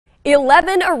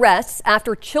11 arrests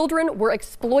after children were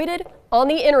exploited on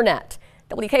the internet.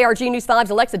 WKRG News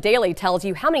 5's Alexa Daly tells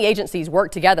you how many agencies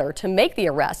worked together to make the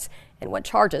arrests and what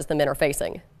charges the men are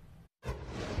facing.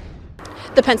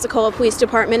 The Pensacola Police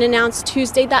Department announced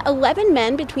Tuesday that 11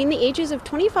 men between the ages of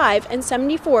 25 and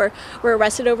 74 were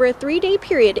arrested over a 3-day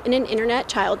period in an internet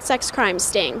child sex crime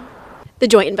sting. The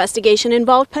joint investigation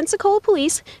involved Pensacola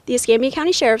Police, the Escambia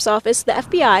County Sheriff's Office, the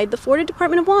FBI, the Florida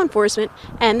Department of Law Enforcement,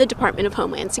 and the Department of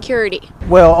Homeland Security.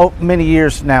 Well, many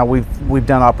years now we've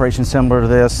done operations similar to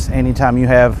this. Anytime you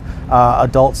have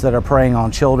adults that are preying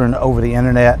on children over the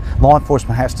internet, law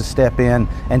enforcement has to step in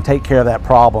and take care of that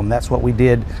problem. That's what we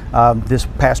did this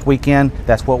past weekend.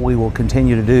 That's what we will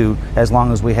continue to do as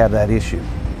long as we have that issue.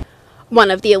 One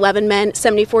of the 11 men,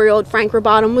 74-year-old Frank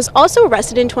Robotham, was also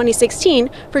arrested in 2016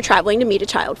 for traveling to meet a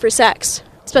child for sex.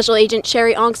 Special Agent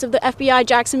Sherry Onks of the FBI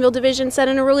Jacksonville Division said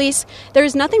in a release, "There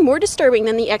is nothing more disturbing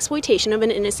than the exploitation of an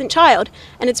innocent child,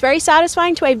 and it's very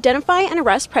satisfying to identify and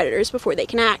arrest predators before they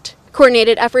can act."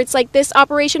 Coordinated efforts like this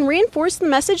operation reinforce the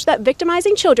message that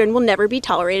victimizing children will never be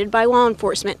tolerated by law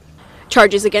enforcement.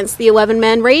 Charges against the 11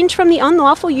 men range from the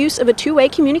unlawful use of a two-way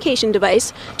communication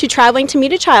device to traveling to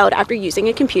meet a child after using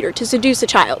a computer to seduce a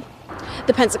child.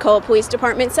 The Pensacola Police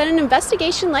Department said an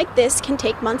investigation like this can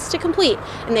take months to complete,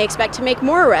 and they expect to make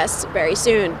more arrests very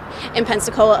soon. In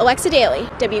Pensacola, Alexa Daly,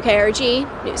 WKRG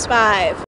News 5.